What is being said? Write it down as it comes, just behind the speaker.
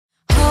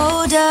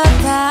hold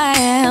up, I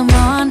am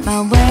on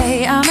my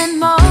way, I'm in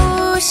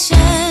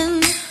motion.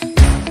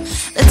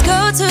 Let's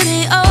go to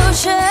the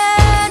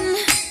ocean,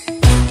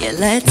 yeah,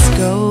 let's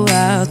go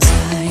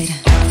outside.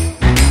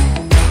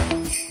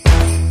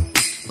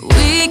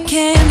 We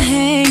can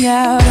hang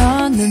out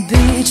on the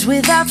beach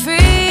without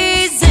freezing.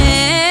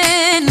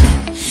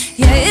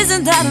 Yeah,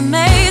 isn't that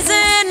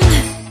amazing?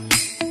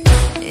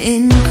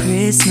 In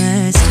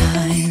Christmas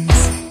times.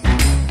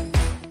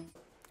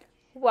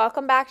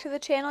 Welcome back to the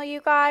channel, you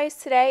guys.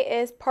 Today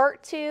is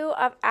part 2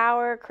 of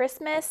our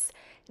Christmas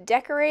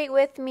Decorate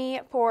With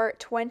Me for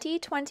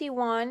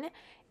 2021.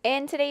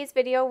 In today's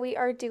video, we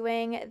are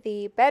doing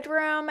the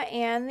bedroom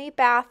and the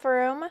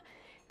bathroom.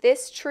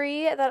 This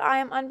tree that I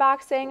am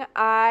unboxing,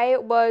 I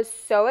was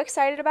so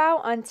excited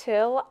about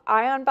until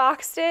I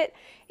unboxed it.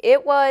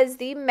 It was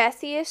the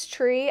messiest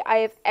tree I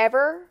have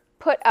ever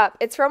put up.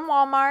 It's from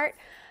Walmart.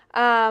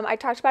 I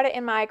talked about it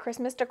in my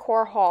Christmas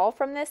decor haul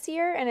from this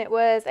year, and it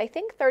was, I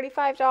think,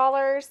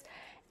 $35.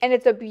 And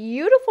it's a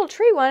beautiful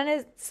tree when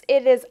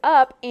it is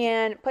up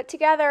and put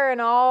together and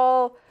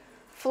all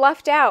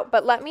fluffed out.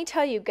 But let me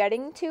tell you,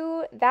 getting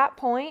to that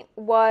point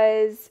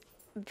was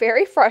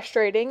very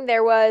frustrating.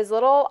 There was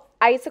little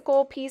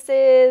icicle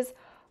pieces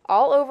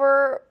all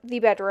over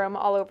the bedroom,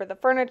 all over the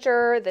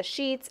furniture, the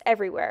sheets,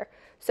 everywhere.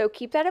 So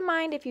keep that in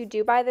mind if you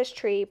do buy this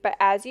tree, but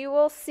as you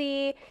will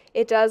see,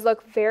 it does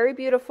look very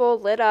beautiful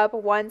lit up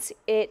once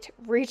it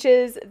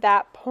reaches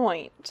that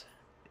point.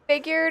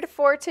 Figured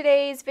for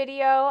today's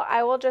video,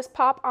 I will just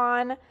pop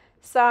on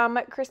some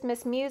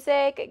Christmas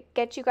music,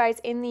 get you guys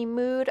in the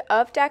mood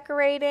of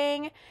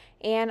decorating,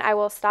 and I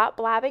will stop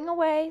blabbing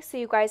away so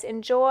you guys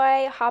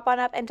enjoy, hop on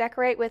up and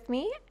decorate with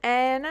me,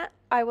 and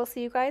I will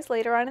see you guys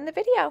later on in the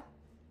video.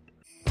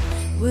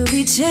 We'll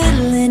be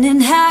chilling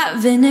and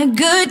having a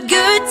good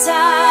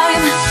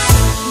time.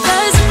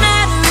 Doesn't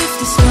matter if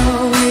the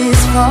snow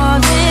is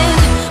falling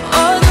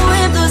or the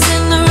wind blows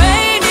and the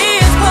rain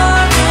is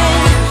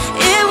pouring.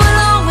 It will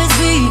always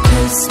be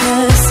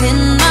Christmas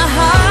in my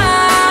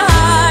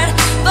heart.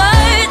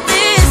 But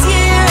this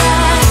year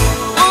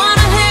I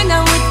wanna hang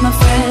out with my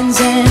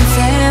friends and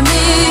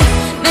family,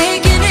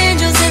 making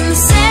angels in the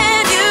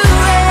sand. You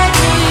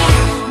ready?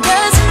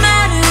 Doesn't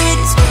matter, it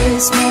is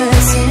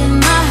Christmas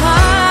in my heart.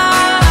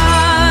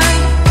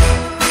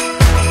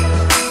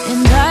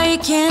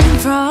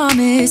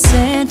 Promise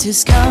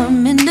Santa's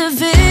coming to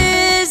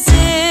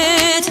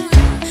visit.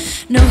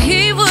 No,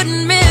 he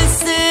wouldn't miss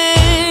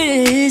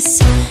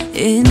this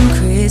in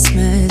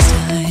Christmas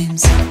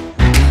times.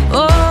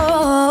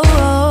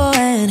 Oh,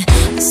 and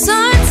the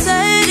sun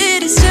said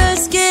it is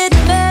just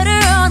getting better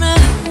on a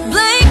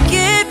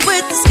blanket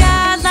with the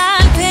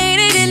skyline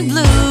painted in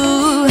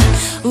blue.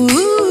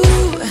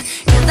 Ooh,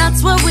 yeah,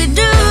 that's what we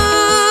do.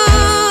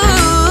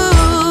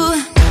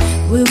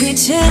 We'll be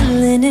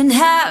chilling and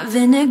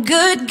having a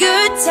good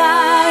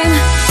time.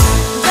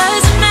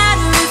 Doesn't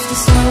matter if the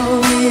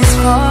snow is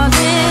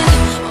falling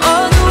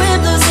or the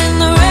wind blows and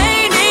the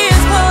rain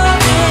is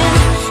pouring.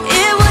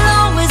 It will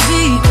always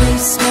be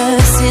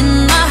Christmas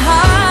in my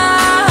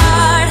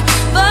heart.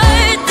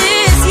 But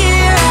this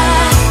year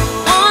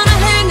I wanna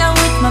hang out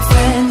with my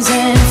friends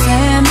and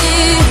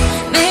family,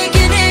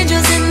 making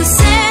angels in the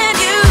sand.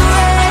 You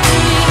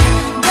ready?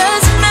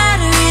 Doesn't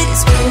matter, it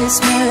is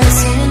Christmas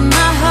in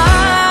my heart.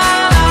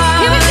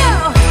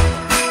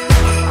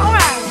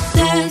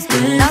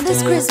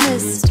 This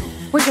Christmas,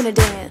 we're gonna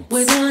dance.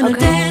 We're gonna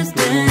dance,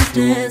 dance,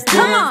 dance,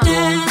 come on.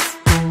 Dance.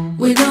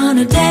 We're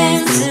gonna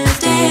dance,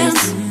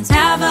 dance,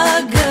 have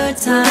a good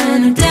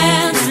time.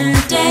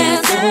 Dance,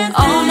 dance,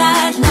 all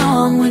night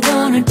long. We're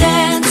gonna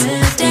dance,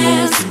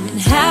 dance,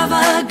 and have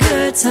a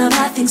good time.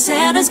 I think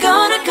Santa's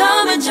gonna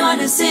come and join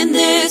us in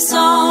this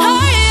song.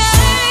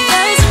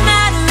 Doesn't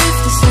matter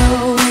if the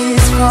snow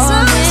is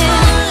falling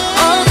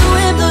or the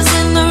wind blows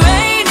and the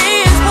rain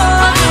is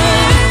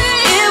pouring.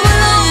 It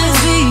will always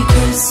be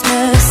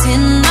Christmas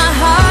in my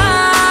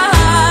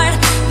heart.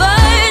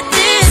 But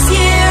this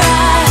year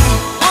I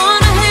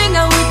wanna hang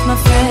out with my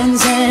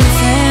friends and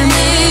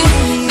family,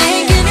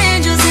 making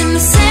angels in the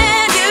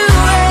sand. You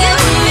ready?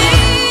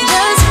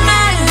 Doesn't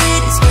matter,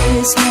 it is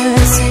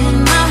Christmas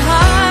in my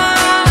heart.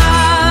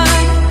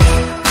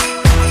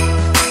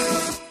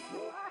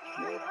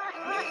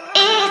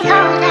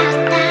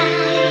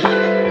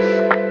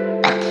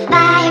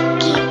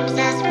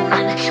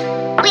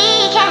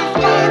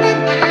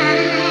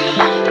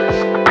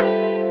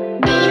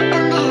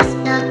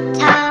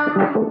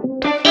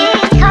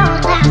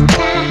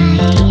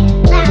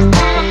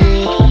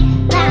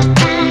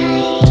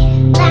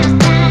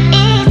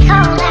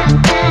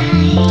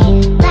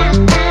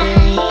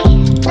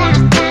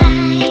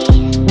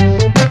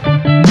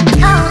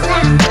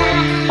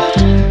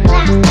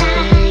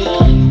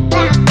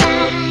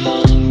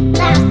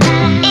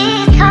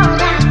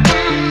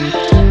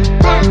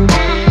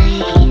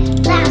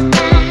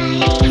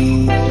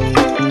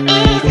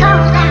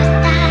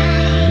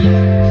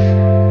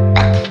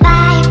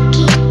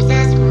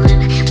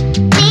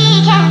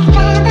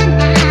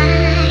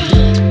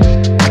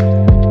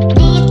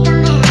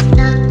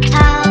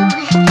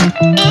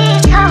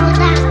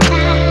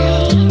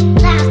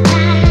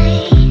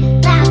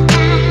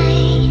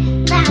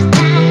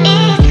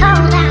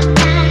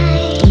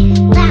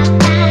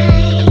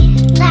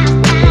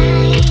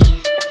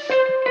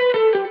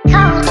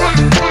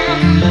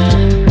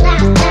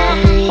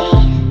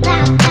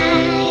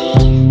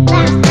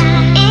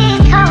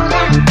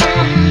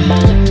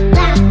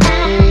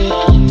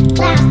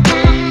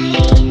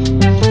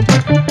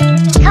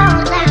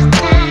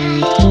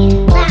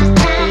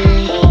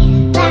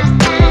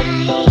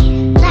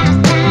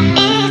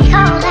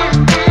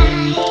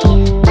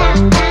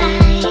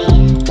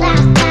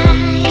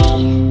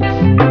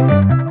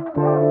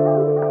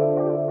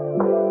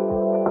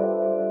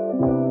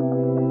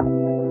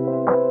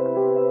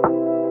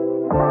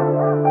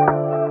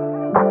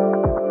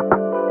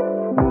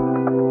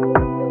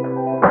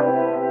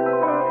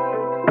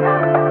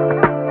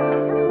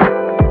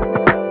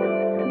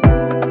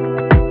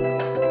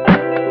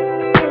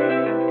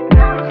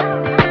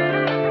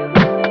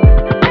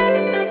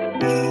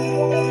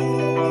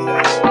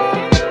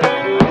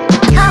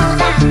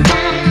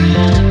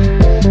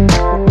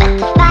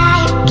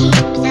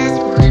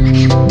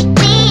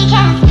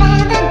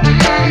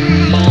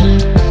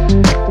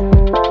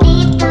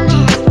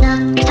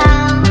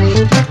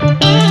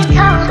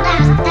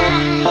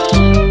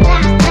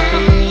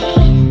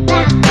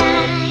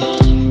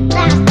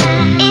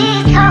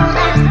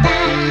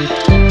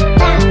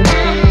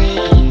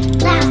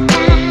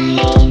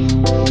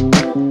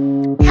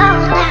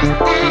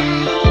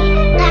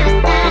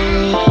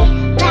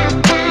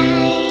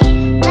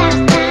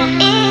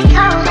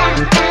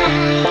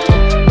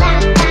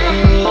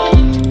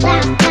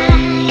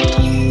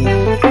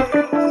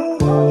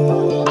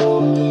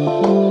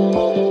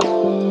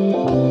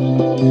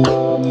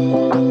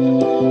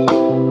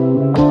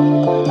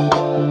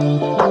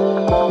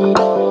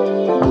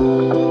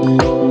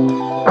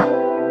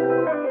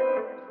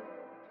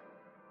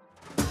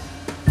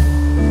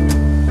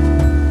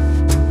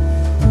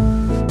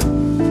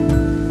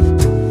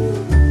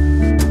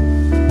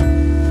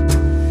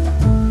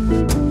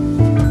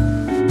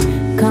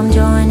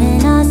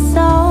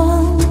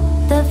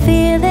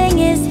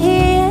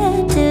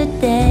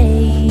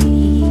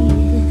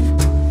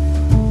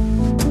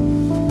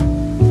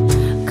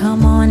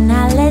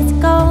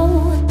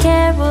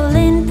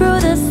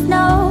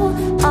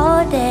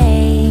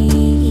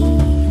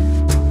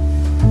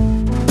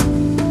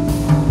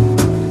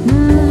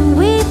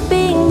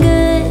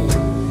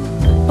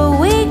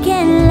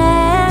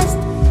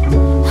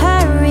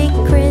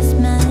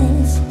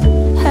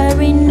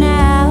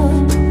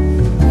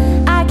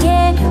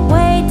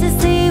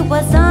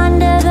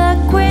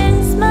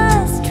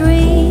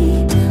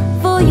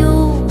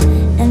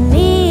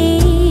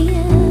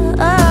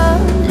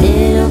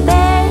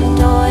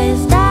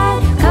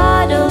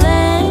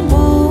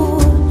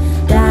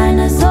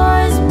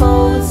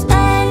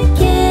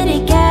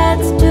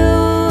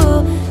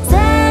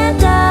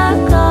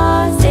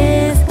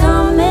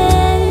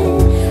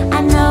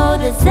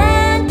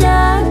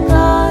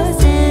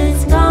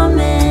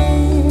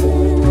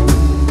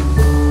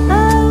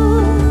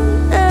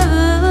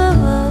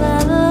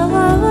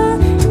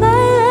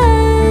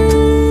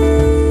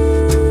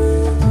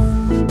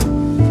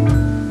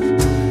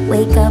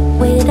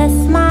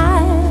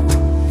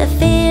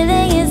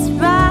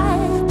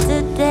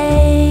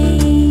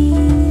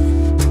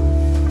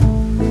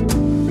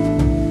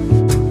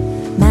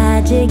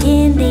 magic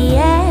in the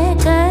air,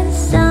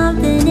 'cause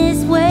something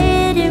is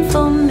waiting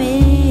for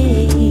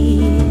me.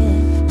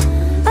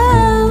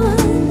 Oh,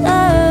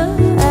 oh,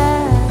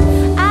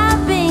 oh.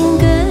 I've been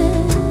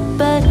good,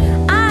 but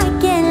I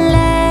can't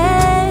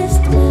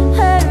last.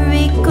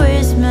 Hurry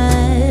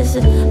Christmas,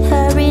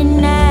 hurry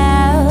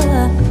now.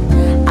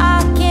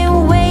 I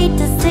can't wait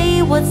to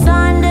see what's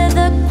under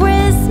the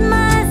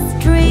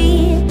Christmas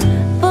tree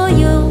for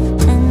you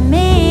and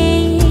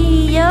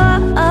me.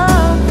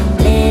 Oh,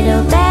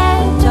 little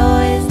bad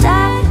toys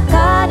that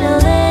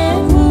cuddle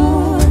and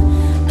woo,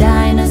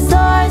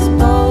 dinosaurs,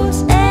 boats,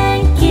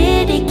 and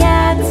kitty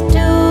cats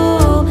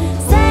too.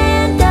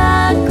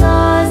 Santa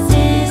Claus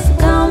is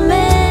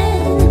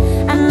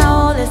coming. I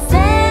know that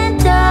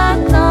Santa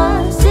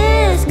Claus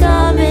is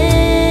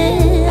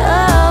coming.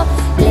 Oh,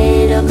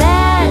 little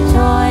bad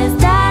toys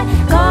that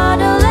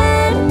cuddle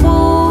and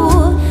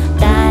woo,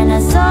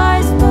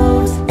 dinosaurs,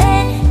 boats,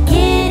 and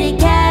kitty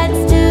cats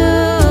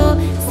too.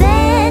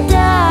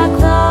 Santa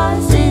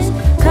Claus is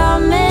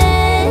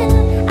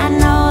coming. I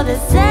know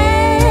that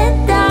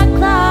Santa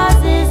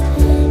Claus is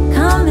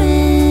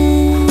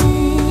coming.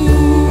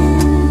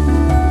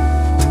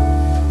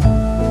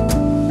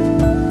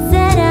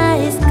 Santa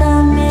is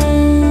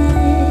coming.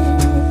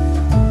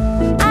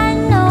 I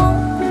know,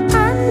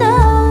 I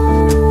know.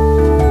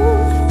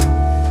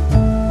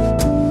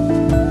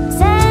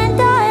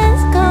 Santa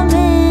is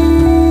coming.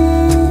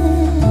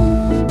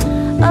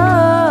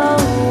 Oh.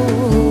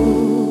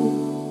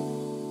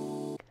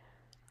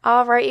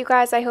 Alright, you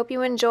guys, I hope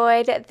you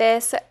enjoyed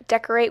this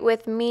Decorate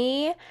With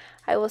Me.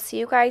 I will see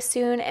you guys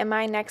soon in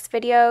my next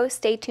video.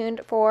 Stay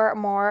tuned for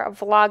more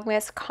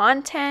Vlogmas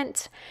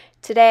content.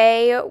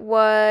 Today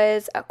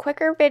was a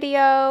quicker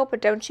video, but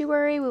don't you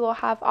worry, we will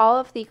have all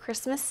of the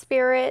Christmas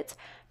spirit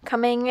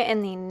coming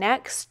in the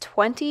next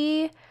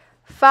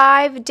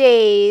 25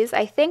 days.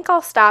 I think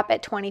I'll stop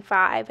at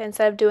 25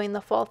 instead of doing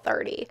the full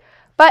 30.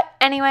 But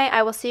anyway,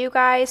 I will see you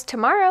guys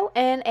tomorrow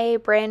in a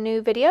brand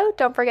new video.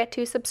 Don't forget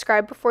to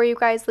subscribe before you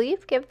guys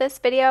leave. Give this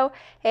video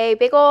a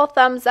big ol'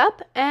 thumbs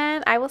up,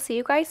 and I will see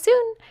you guys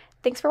soon.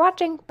 Thanks for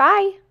watching.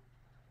 Bye!